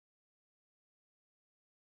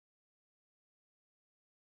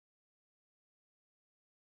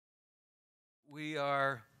We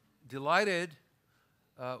are delighted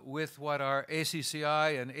with what our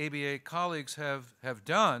ACCI and ABA colleagues have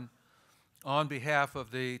done on behalf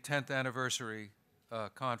of the 10th anniversary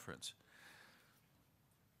conference.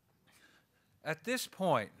 At this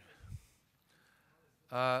point,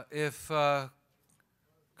 if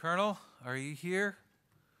Colonel, are you here?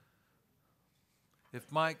 If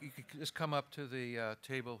Mike, you could just come up to the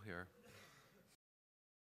table here.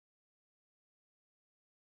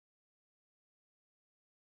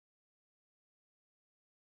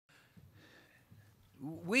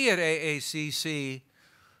 We at AACC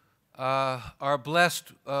are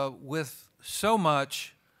blessed with so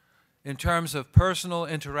much in terms of personal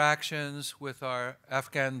interactions with our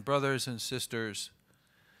Afghan brothers and sisters,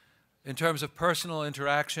 in terms of personal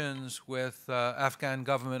interactions with Afghan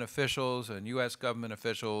government officials and U.S. government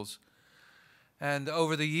officials. And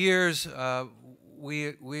over the years,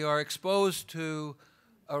 we are exposed to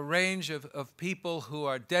a range of people who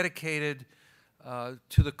are dedicated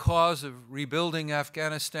to the cause of rebuilding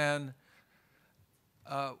Afghanistan.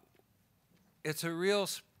 It's a real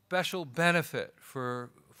special benefit for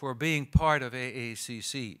being part of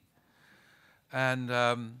AACC. And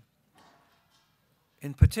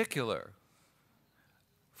in particular,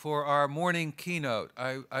 for our morning keynote,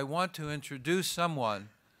 I want to introduce someone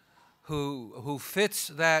who fits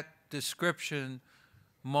that description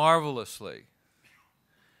marvelously.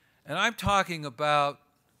 And I'm talking about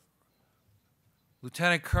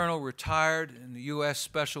Lieutenant Colonel retired in the U.S.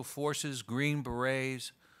 Special Forces, Green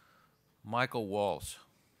Berets, Michael Waltz.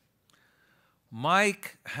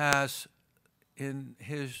 Mike has, in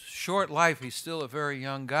his short life, he's still a very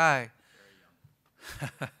young guy,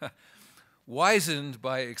 wizened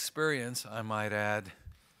by experience, I might add,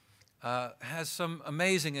 has some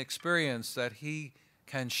amazing experience that he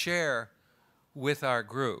can share with our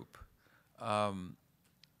group.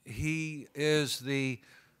 He is the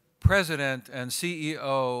President and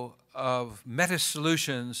CEO of Meta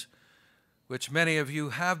Solutions, which many of you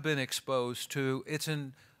have been exposed to. It's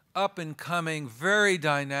an up-and-coming, very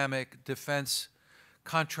dynamic defense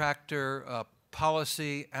contractor,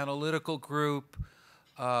 policy analytical group,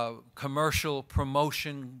 commercial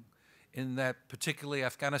promotion in that particularly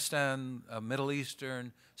Afghanistan, Middle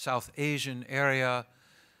Eastern, South Asian area.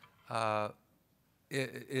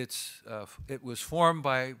 It was formed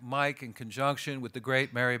by Mike in conjunction with the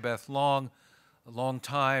great Mary Beth Long, a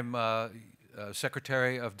long-time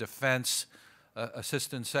Secretary of Defense,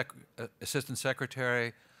 Assistant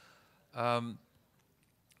Secretary.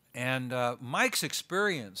 Mike's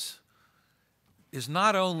experience is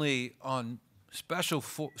not only on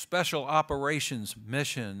special operations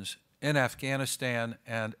missions in Afghanistan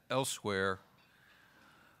and elsewhere,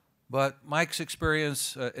 but Mike's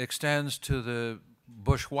experience extends to the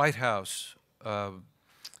Bush White House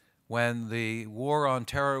when the war on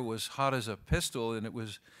terror was hot as a pistol, and it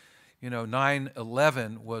was,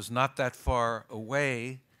 9/11 was not that far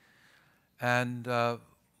away. And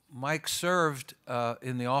Mike served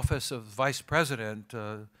in the office of Vice President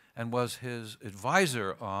and was his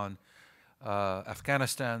advisor on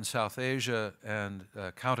Afghanistan, South Asia, and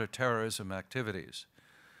counterterrorism activities.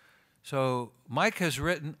 So Mike has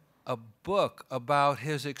written a book about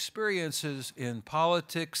his experiences in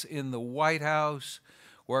politics in the White House,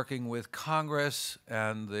 working with Congress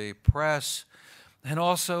and the press, and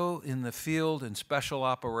also in the field in special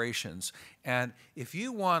operations. And if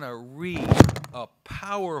you want to read a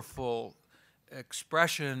powerful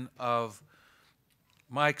expression of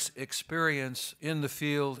Mike's experience in the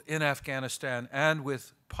field in Afghanistan and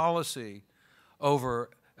with policy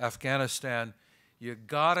over Afghanistan, you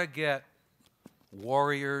gotta get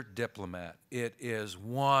Warrior Diplomat. It is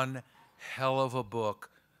one hell of a book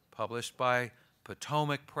published by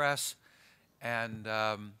Potomac Press, and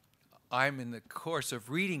I'm in the course of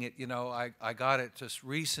reading it. I got it just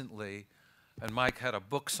recently, and Mike had a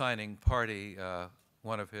book signing party,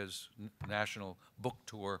 one of his national book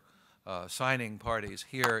tour signing parties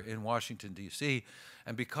here in Washington, D.C.,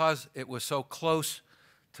 and because it was so close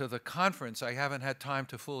to the conference, I haven't had time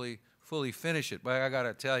to fully finish it, but I got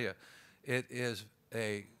to tell you, it is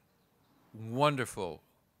a wonderful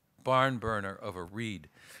barn burner of a read.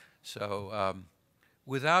 So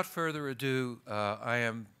without further ado, I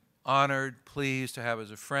am honored, pleased to have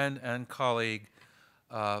as a friend and colleague,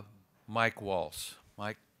 Mike Waltz.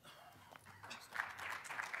 Mike.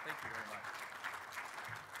 Thank you very much.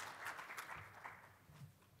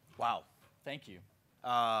 Wow, thank you.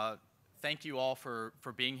 Thank you all for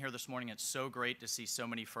being here this morning. It's so great to see so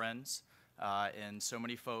many friends and so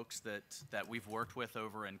many folks that we've worked with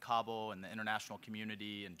over in Kabul and the international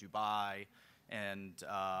community and Dubai and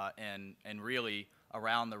really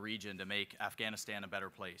around the region to make Afghanistan a better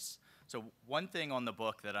place. So one thing on the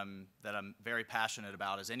book that I'm very passionate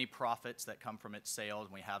about is any profits that come from its sales,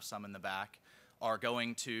 and we have some in the back, are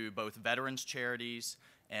going to both veterans charities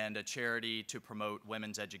and a charity to promote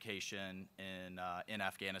women's education in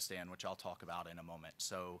Afghanistan, which I'll talk about in a moment.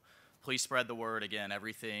 So please spread the word. Again,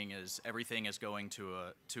 everything is going to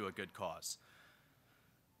a good cause.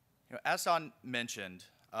 You know, as Don mentioned,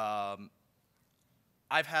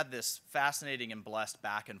 I've had this fascinating and blessed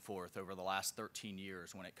back and forth over the last 13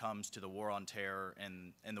 years when it comes to the war on terror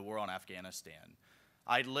and the war on Afghanistan.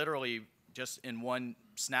 I literally, just in one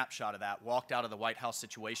snapshot of that, walked out of the White House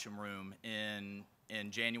Situation Room in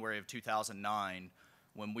January of 2009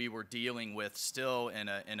 when we were dealing with, still in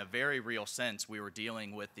a very real sense, we were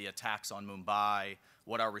dealing with the attacks on Mumbai,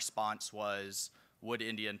 what our response was, would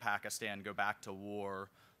India and Pakistan go back to war,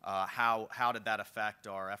 how did that affect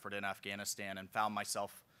our effort in Afghanistan, and found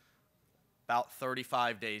myself about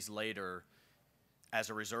 35 days later as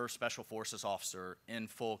a Reserve Special Forces officer in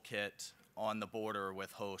full kit on the border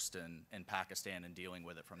with host in Pakistan and dealing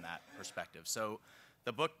with it from that perspective. So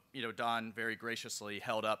the book, you know, Don very graciously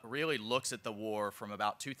held up, really looks at the war from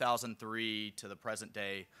about 2003 to the present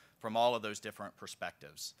day from all of those different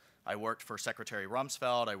perspectives. I worked for Secretary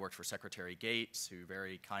Rumsfeld, I worked for Secretary Gates, who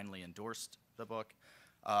very kindly endorsed the book,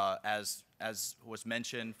 as was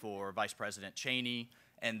mentioned, for Vice President Cheney,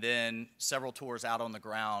 and then several tours out on the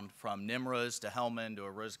ground from Nimruz to Helmand to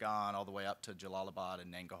Uruzgan all the way up to Jalalabad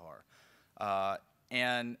and Nangarhar.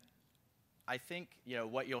 And I think, you know,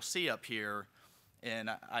 what you'll see up here,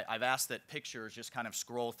 and I've asked that pictures just kind of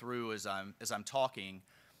scroll through as I'm talking,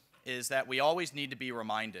 is that we always need to be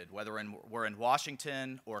reminded, whether we're in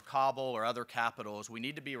Washington or Kabul or other capitals, we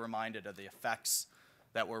need to be reminded of the effects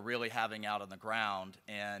that we're really having out on the ground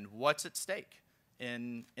and what's at stake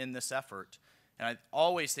in this effort. And I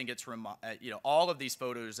always think it's, you know, all of these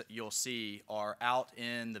photos that you'll see are out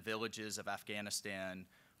in the villages of Afghanistan,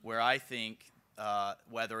 where I think,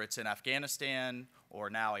 whether it's in Afghanistan or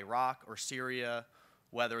now Iraq or Syria,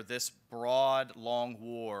 whether this broad, long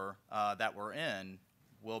war that we're in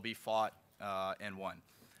will be fought and won.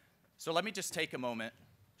 So let me just take a moment.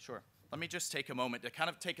 Sure. Let me just take a moment to kind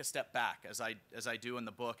of take a step back, as I do in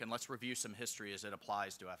the book, and let's review some history as it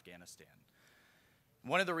applies to Afghanistan.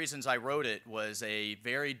 One of the reasons I wrote it was a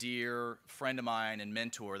very dear friend of mine and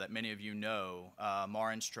mentor that many of you know,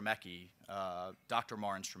 Marin Stremecki, Dr.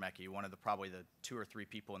 Marin Stremecki, one of probably the 2 or 3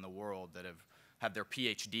 people in the world that have had their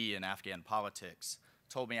PhD in Afghan politics,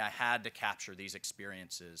 told me I had to capture these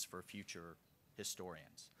experiences for future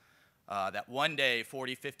historians. That one day,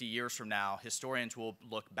 40, 50 years from now, historians will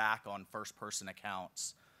look back on first-person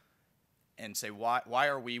accounts and say, why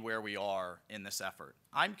are we where we are in this effort?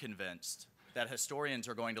 I'm convinced that historians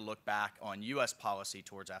are going to look back on U.S. policy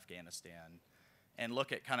towards Afghanistan and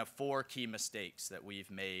look at kind of 4 key mistakes that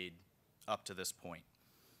we've made up to this point.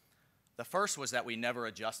 The first was that we never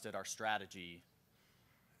adjusted our strategy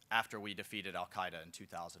after we defeated al-Qaeda in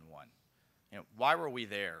 2001. You know, why were we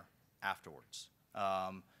there afterwards?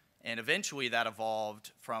 And eventually that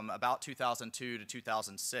evolved from about 2002 to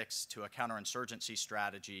 2006 to a counterinsurgency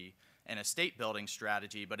strategy and a state-building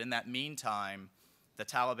strategy, but in that meantime, the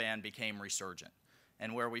Taliban became resurgent.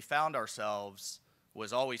 And where we found ourselves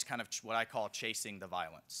was always kind of what I call chasing the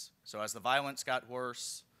violence. So as the violence got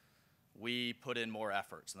worse, we put in more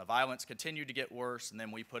efforts. And the violence continued to get worse, and then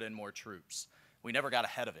we put in more troops. We never got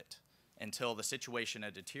ahead of it until the situation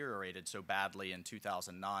had deteriorated so badly in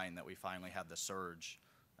 2009 that we finally had the surge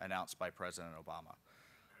announced by President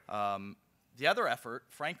Obama. The other effort,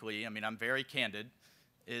 frankly, I mean, I'm very candid,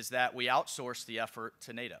 is that we outsourced the effort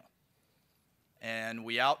to NATO. And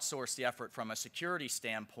we outsourced the effort from a security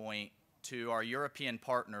standpoint to our European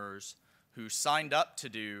partners who signed up to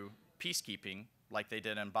do peacekeeping like they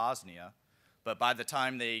did in Bosnia, but by the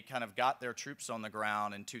time they kind of got their troops on the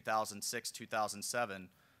ground in 2006, 2007,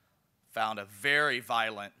 found a very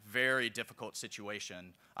violent, very difficult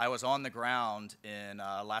situation. I was on the ground in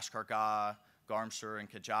Lashkar-Gah, Garmsur, and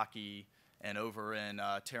Kajaki, and over in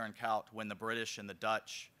Tarin-Kowt when the British and the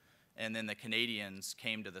Dutch and then the Canadians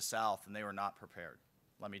came to the south, and they were not prepared.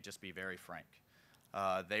 Let me just be very frank.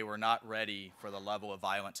 They were not ready for the level of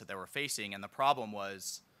violence that they were facing, and the problem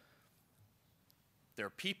was their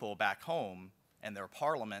people back home and their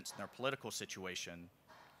parliaments and their political situation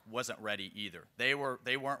wasn't ready either. They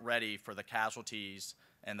weren't ready for the casualties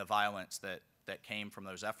and the violence that came from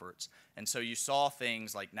those efforts. And so you saw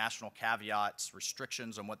things like national caveats,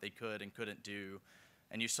 restrictions on what they could and couldn't do,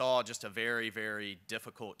 and you saw just a very, very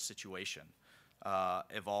difficult situation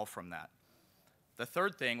evolve from that. The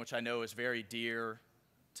third thing, which I know is very dear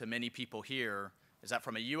to many people here, is that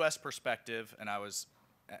from a U.S. perspective, and I was,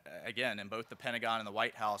 again, in both the Pentagon and the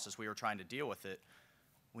White House as we were trying to deal with it,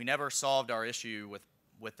 we never solved our issue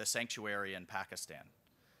with the sanctuary in Pakistan,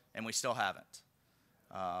 and we still haven't.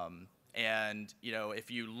 And you know,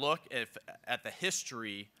 if you look at the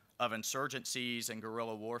history of insurgencies and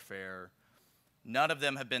guerrilla warfare, none of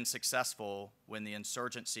them have been successful when the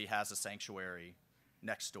insurgency has a sanctuary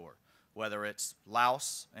next door, whether it's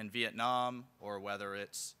Laos and Vietnam or whether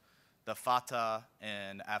it's the Fatah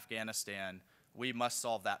in Afghanistan. We must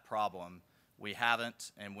solve that problem. We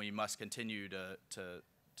haven't, and we must continue to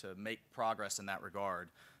make progress in that regard.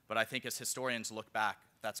 But I think as historians look back,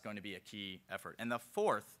 that's going to be a key effort. And the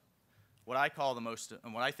fourth, what I call the most,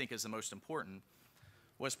 and what I think is the most important,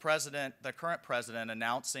 was the current president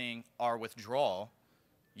announcing our withdrawal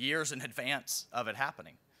years in advance of it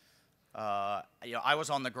happening. You know, I was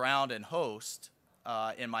on the ground in Host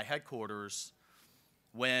in my headquarters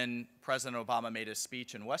when President Obama made his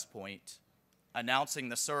speech in West Point announcing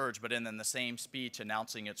the surge, but in the same speech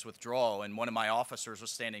announcing its withdrawal. And one of my officers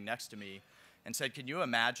was standing next to me and said, can you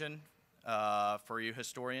imagine, for you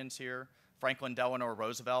historians here, Franklin Delano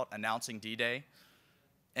Roosevelt announcing D-Day,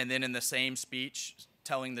 and then in the same speech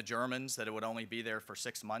telling the Germans that it would only be there for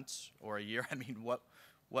 6 months or a year? I mean,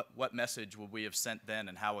 what message would we have sent then,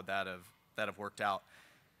 and how would that have worked out?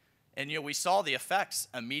 And you know, we saw the effects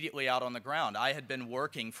immediately out on the ground. I had been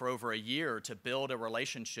working for over a year to build a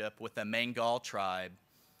relationship with the Mangal tribe,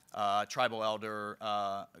 tribal elder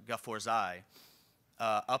Ghaforzai,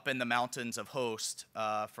 up in the mountains of Host,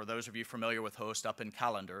 for those of you familiar with Host, up in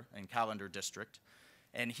Callender District.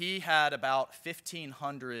 And he had about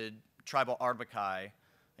 1,500 tribal Arbakai,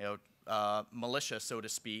 you know, militia, so to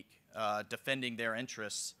speak, defending their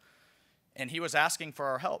interests. And he was asking for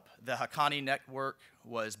our help. The Haqqani network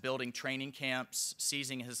was building training camps,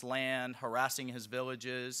 seizing his land, harassing his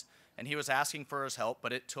villages, and he was asking for his help,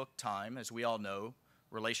 but it took time. As we all know,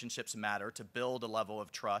 relationships matter, to build a level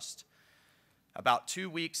of trust. About 2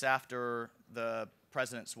 weeks after the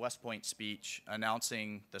president's West Point speech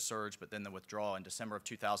announcing the surge, but then the withdrawal in December of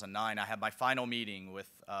 2009, I had my final meeting with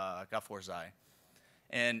Ghaforzai.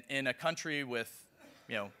 And in a country with,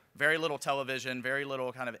 you know, very little television, very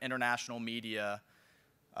little kind of international media,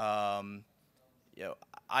 you know,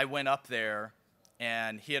 I went up there,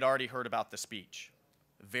 and he had already heard about the speech.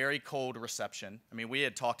 Very cold reception. I mean, we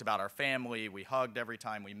had talked about our family. We hugged every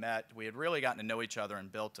time we met. We had really gotten to know each other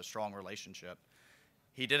and built a strong relationship.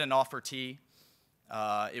 He didn't offer tea.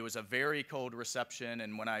 It was a very cold reception,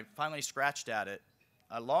 and when I finally scratched at it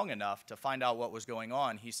long enough to find out what was going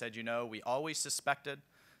on, he said, you know, we always suspected,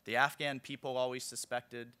 the Afghan people always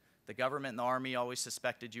suspected, the government and the army always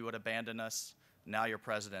suspected you would abandon us. Now your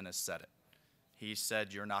president has said it. He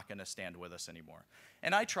said, you're not going to stand with us anymore.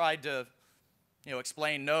 And I tried to, you know,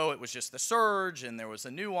 explain, no, it was just the surge, and there was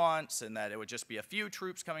a nuance, and that it would just be a few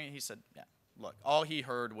troops coming. And he said, yeah, look, all he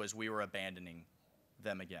heard was we were abandoning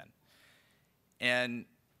them again. And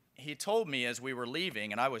he told me as we were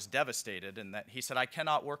leaving, and I was devastated, and that he said, I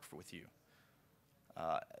cannot work with you.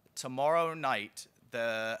 Tomorrow night,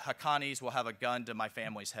 the Haqqanis will have a gun to my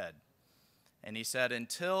family's head. And he said,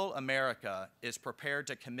 until America is prepared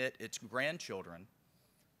to commit its grandchildren,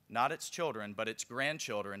 not its children, but its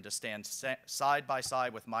grandchildren, to stand side by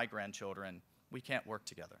side with my grandchildren, we can't work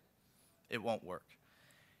together. It won't work.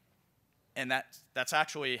 And that's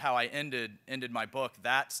actually how I ended my book.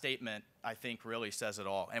 That statement, I think, really says it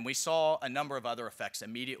all. And we saw a number of other effects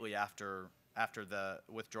immediately after the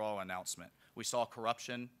withdrawal announcement. We saw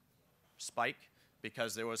corruption spike,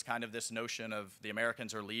 because there was kind of this notion of the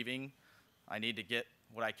Americans are leaving. I need to get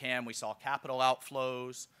what I can. We saw capital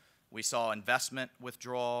outflows. We saw investment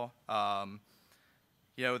withdrawal.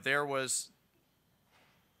 You know, there was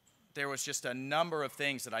just a number of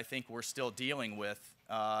things that I think we're still dealing with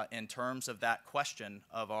in terms of that question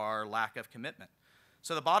of our lack of commitment.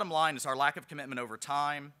 So the bottom line is our lack of commitment over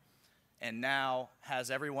time, and now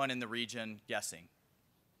has everyone in the region guessing.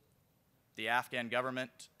 The Afghan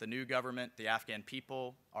government, the new government, the Afghan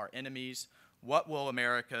people, our enemies. What will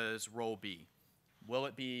America's role be? Will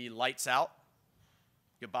it be lights out,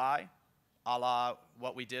 goodbye, a la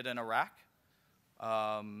what we did in Iraq?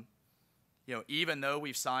 You know, even though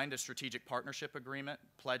we've signed a strategic partnership agreement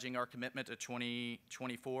pledging our commitment to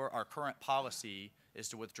 2024, our current policy is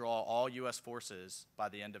to withdraw all U.S. forces by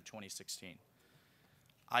the end of 2016.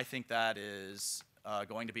 I think that is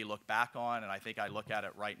going to be looked back on, and I think I look at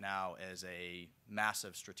it right now as a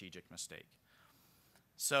massive strategic mistake.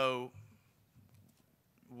 So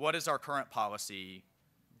what is our current policy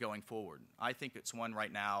going forward? I think it's one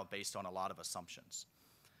right now based on a lot of assumptions.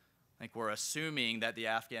 I think we're assuming that the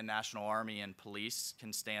Afghan National Army and police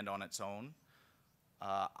can stand on its own.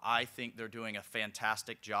 I think they're doing a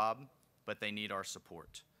fantastic job, but they need our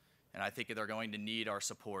support. And I think they're going to need our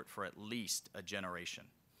support for at least a generation.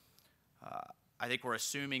 I think we're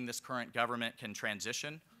assuming this current government can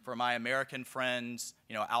transition. For my American friends,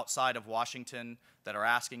 outside of Washington that are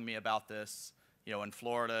asking me about this, in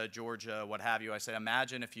Florida, Georgia, what have you, I say,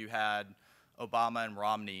 imagine if you had Obama and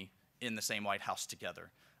Romney in the same White House together.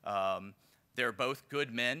 They're both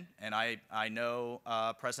good men, and I know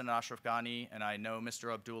President Ashraf Ghani, and I know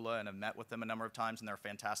Mr. Abdullah, and I've met with them a number of times, and they're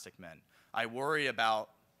fantastic men. I worry about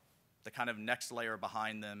the kind of next layer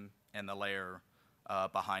behind them and the layer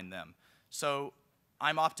behind them. So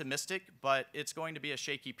I'm optimistic, but it's going to be a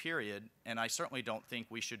shaky period, and I certainly don't think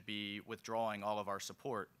we should be withdrawing all of our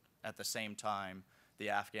support at the same time the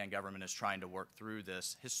Afghan government is trying to work through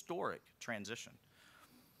this historic transition.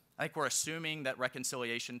 I think we're assuming that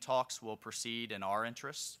reconciliation talks will proceed in our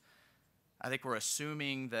interests. I think we're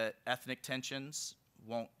assuming that ethnic tensions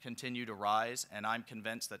won't continue to rise, and I'm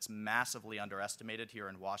convinced that's massively underestimated here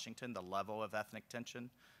in Washington, the level of ethnic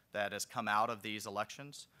tension that has come out of these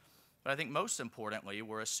elections. But I think most importantly,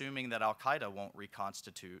 we're assuming that al-Qaeda won't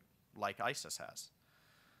reconstitute like ISIS has.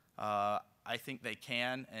 I think they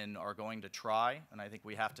can and are going to try, and I think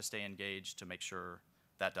we have to stay engaged to make sure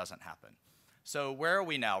that doesn't happen. So where are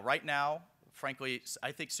we now? Right now, frankly,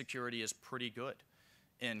 I think security is pretty good.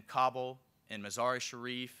 In Kabul, in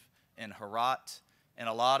Mazar-e-Sharif, in Herat, and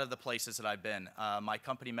a lot of the places that I've been. My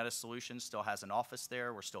company, Meta Solutions, still has an office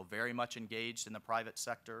there. We're still very much engaged in the private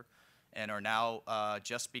sector and are now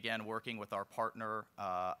just began working with our partner,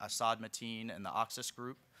 Assad Mateen and the Oxus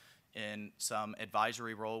Group in some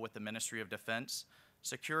advisory role with the Ministry of Defense.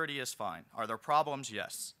 Security is fine. Are there problems?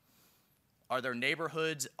 Yes. Are there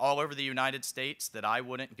neighborhoods all over the United States that I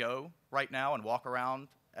wouldn't go right now and walk around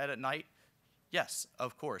at night? Yes,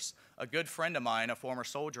 of course. A good friend of mine, a former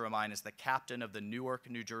soldier of mine, is the captain of the Newark,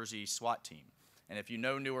 New Jersey SWAT team. And if you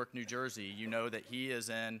know Newark, New Jersey, you know that he is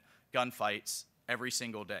in gunfights every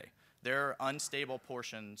single day. There are unstable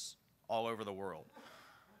portions all over the world.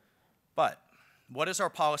 But what is our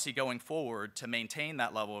policy going forward to maintain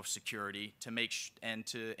that level of security and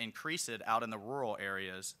to increase it out in the rural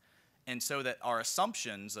areas, and so that our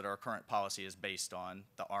assumptions that our current policy is based on,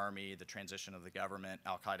 the Army, the transition of the government,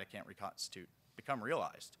 al-Qaeda can't reconstitute, become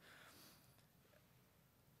realized?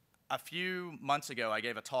 A few months ago, I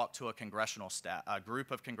gave a talk to a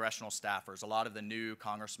group of congressional staffers, a lot of the new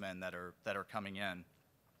congressmen that are coming in.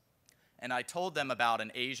 And I told them about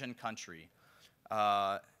an Asian country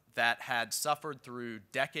that had suffered through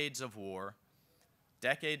decades of war,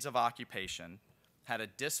 decades of occupation, had a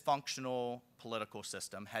dysfunctional political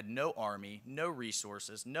system, had no army, no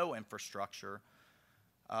resources, no infrastructure,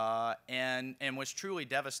 and was truly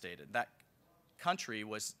devastated. That country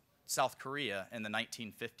was South Korea in the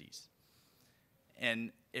 1950s.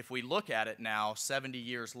 And if we look at it now, 70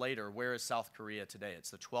 years later, where is South Korea today?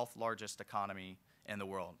 It's the 12th largest economy in the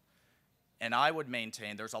world. And I would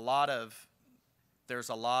maintain there's a lot of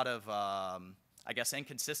I guess,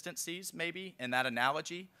 inconsistencies maybe in that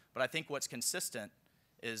analogy, but I think what's consistent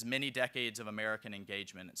is many decades of American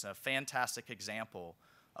engagement. It's a fantastic example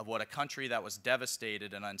of what a country that was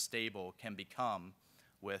devastated and unstable can become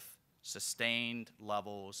with sustained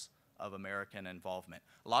levels of American involvement.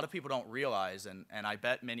 A lot of people don't realize, and I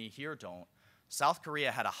bet many here don't, South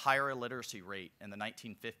Korea had a higher illiteracy rate in the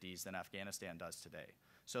 1950s than Afghanistan does today.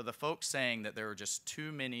 So the folks saying that there are just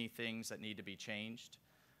too many things that need to be changed,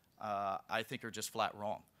 I think are just flat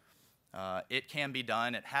wrong. It can be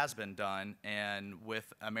done, it has been done, and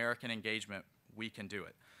with American engagement, we can do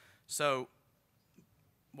it. So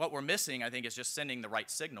what we're missing, I think, is just sending the right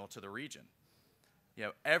signal to the region.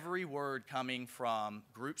 Every word coming from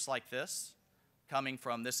groups like this, coming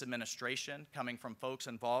from this administration, coming from folks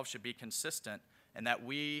involved should be consistent, and that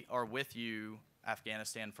we are with you,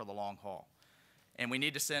 Afghanistan, for the long haul. And we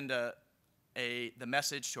need to send the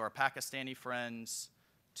message to our Pakistani friends,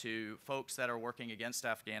 to folks that are working against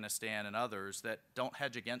Afghanistan and others, that don't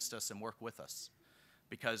hedge against us and work with us,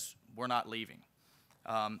 because we're not leaving.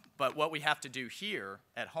 But what we have to do here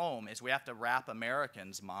at home is we have to wrap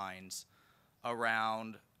Americans' minds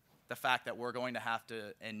around the fact that we're going to have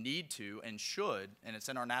to and need to and should, and it's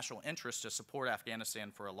in our national interest to support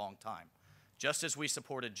Afghanistan for a long time. Just as we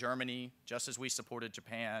supported Germany, just as we supported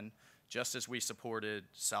Japan, just as we supported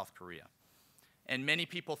South Korea. And many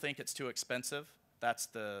people think it's too expensive. That's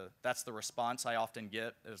the response I often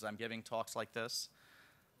get as I'm giving talks like this.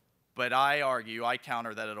 But I argue, I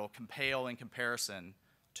counter that it'll pale in comparison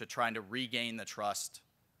to trying to regain the trust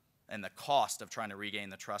and the cost of trying to regain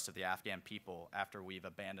the trust of the Afghan people after we've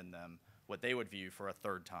abandoned them, what they would view for a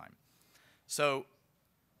third time. So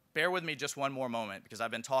bear with me just one more moment, because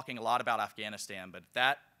I've been talking a lot about Afghanistan, but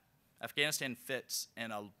that Afghanistan fits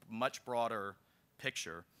in a much broader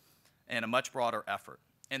picture and a much broader effort.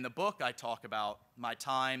 In the book, I talk about my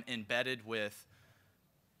time embedded with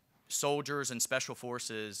soldiers and special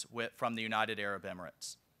forces from the United Arab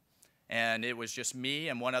Emirates. And it was just me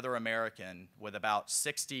and one other American with about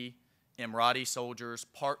 60 Emirati soldiers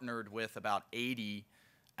partnered with about 80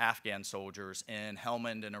 Afghan soldiers in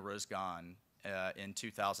Helmand and Uruzgan in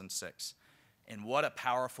 2006. And what a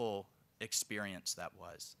powerful experience that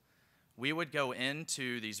was. We would go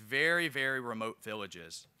into these very, very remote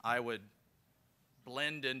villages. I would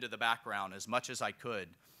blend into the background as much as I could.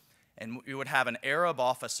 And we would have an Arab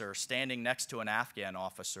officer standing next to an Afghan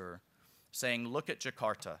officer saying, look at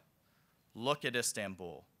Jakarta, look at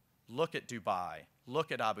Istanbul, look at Dubai,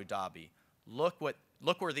 look at Abu Dhabi, look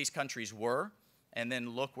where these countries were, and then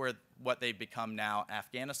look what they've become now.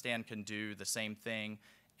 Afghanistan can do the same thing,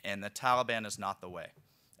 and the Taliban is not the way.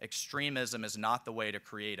 Extremism is not the way to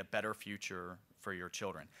create a better future for your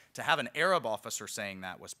children. To have an Arab officer saying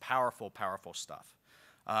that was powerful, powerful stuff.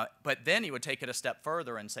 But then he would take it a step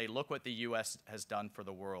further and say, look what the U.S. has done for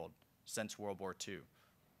the world since World War II.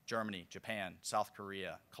 Germany, Japan, South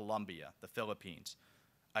Korea, Colombia, the Philippines.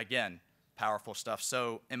 Again, powerful stuff.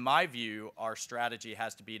 So in my view, our strategy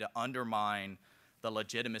has to be to undermine the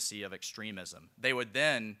legitimacy of extremism. They would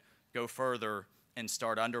then go further and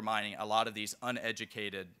start undermining a lot of these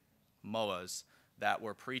uneducated mullahs that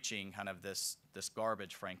were preaching kind of this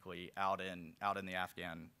garbage, frankly, out in the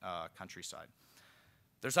Afghan countryside.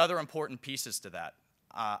 There's other important pieces to that.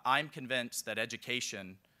 I'm convinced that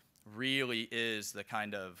education really is the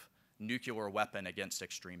kind of nuclear weapon against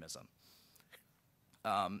extremism.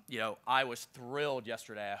 I was thrilled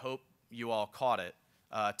yesterday, I hope you all caught it,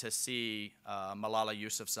 to see Malala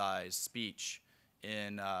Yousafzai's speech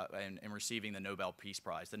in receiving the Nobel Peace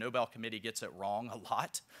Prize. The Nobel Committee gets it wrong a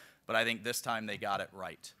lot, but I think this time they got it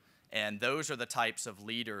right. And those are the types of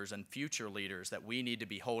leaders and future leaders that we need to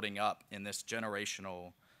be holding up in this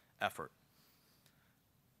generational effort.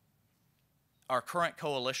 Our current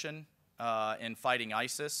coalition in fighting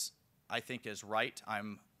ISIS, I think, is right.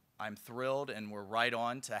 I'm thrilled, and we're right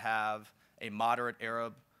on to have a moderate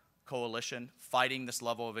Arab coalition fighting this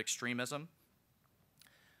level of extremism.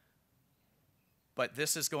 But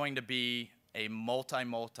this is going to be a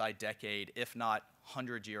multi-decade, if not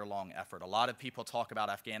 100-year-long effort. A lot of people talk about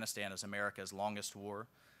Afghanistan as America's longest war.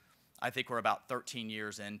 I think we're about 13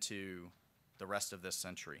 years into the rest of this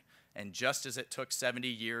century. And just as it took 70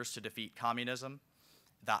 years to defeat communism,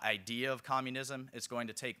 the idea of communism is going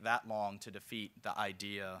to take that long to defeat the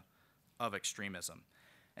idea of extremism.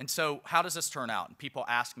 And so how does this turn out? And people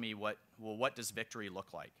ask me, what does victory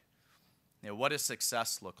look like? What does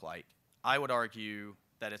success look like? I would argue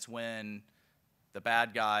that it's when the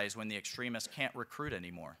bad guys, when the extremists can't recruit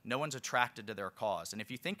anymore. No one's attracted to their cause. And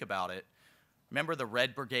if you think about it, remember the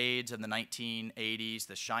Red Brigades in the 1980s,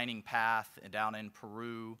 the Shining Path down in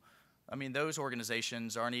Peru? I mean, those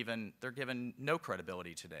organizations they're given no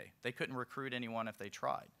credibility today. They couldn't recruit anyone if they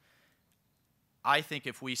tried. I think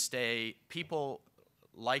if we stay, people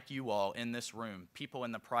like you all in this room, people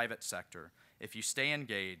in the private sector, if you stay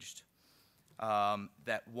engaged,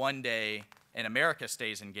 that one day, and America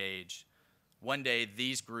stays engaged, one day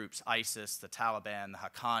these groups, ISIS, the Taliban, the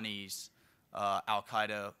Haqqanis,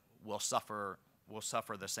 Al-Qaeda, will suffer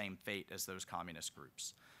the same fate as those communist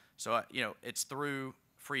groups. So, it's through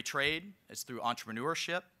free trade, it's through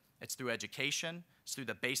entrepreneurship, it's through education, it's through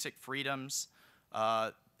the basic freedoms,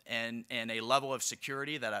 and a level of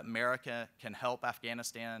security that America can help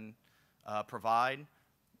Afghanistan provide,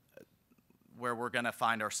 where we're going to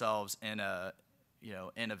find ourselves in a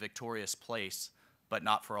victorious place, but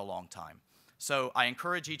not for a long time. So I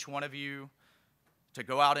encourage each one of you to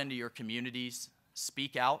go out into your communities,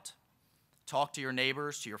 speak out, talk to your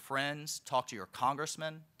neighbors, to your friends, talk to your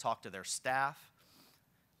congressmen, talk to their staff.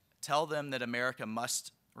 Tell them that America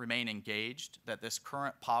must remain engaged, that this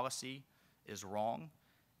current policy is wrong,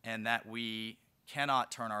 and that we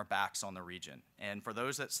cannot turn our backs on the region. And for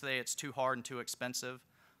those that say it's too hard and too expensive,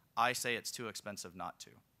 I say it's too expensive not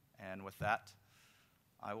to. And with that,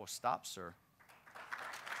 I will stop, sir.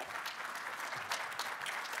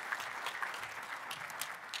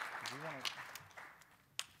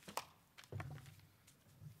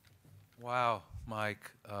 Wow,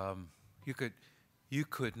 Mike, you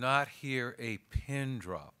could not hear a pin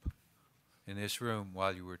drop in this room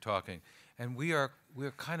while you were talking, and we're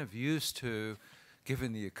kind of used to,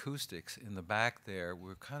 given the acoustics in the back there,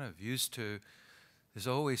 we're kind of used to. There's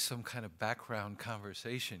always some kind of background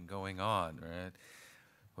conversation going on, right?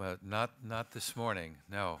 Well, not this morning,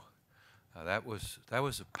 no. That was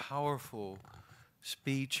a powerful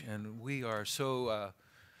speech, and we are so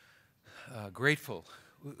grateful.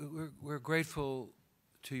 We're grateful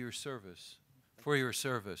to your service, for your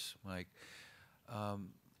service, Mike.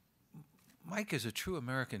 Mike is a true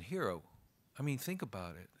American hero. I mean, think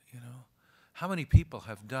about it, you know. How many people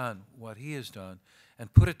have done what he has done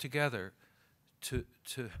and put it together to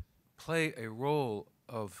play a role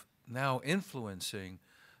of now influencing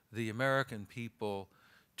the American people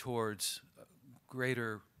towards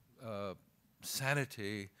greater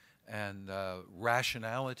sanity and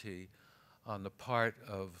rationality on the part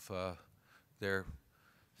of their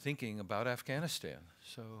thinking about Afghanistan.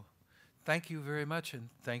 So thank you very much, and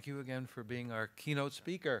thank you again for being our keynote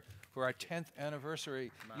speaker for our 10th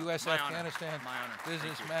anniversary U.S.-Afghanistan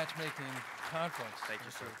Business Matchmaking Conference. Thank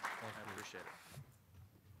you, sir. I appreciate it.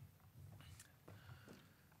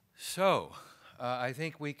 So I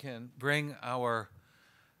think we can bring our,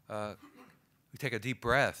 we take a deep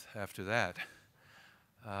breath after that.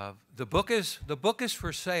 The book is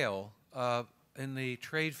for sale in the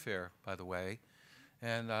trade fair, by the way,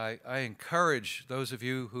 and I encourage those of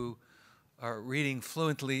you who are reading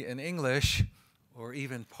fluently in English or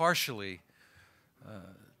even partially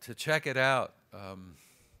to check it out.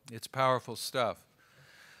 It's powerful stuff.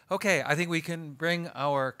 Okay, I think we can bring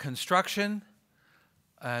our construction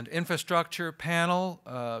and infrastructure panel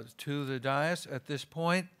to the dais at this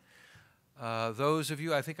point. Those of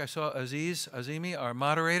you, I think I saw Aziz Azimi, our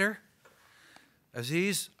moderator.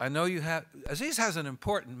 Aziz, I know you have, Aziz has an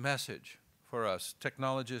important message for us,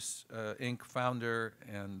 Technologists Inc. founder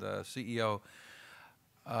and CEO.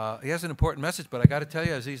 He has an important message, but I got to tell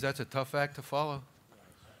you, Aziz, that's a tough act to follow.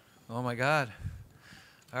 Oh my God.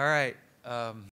 All right.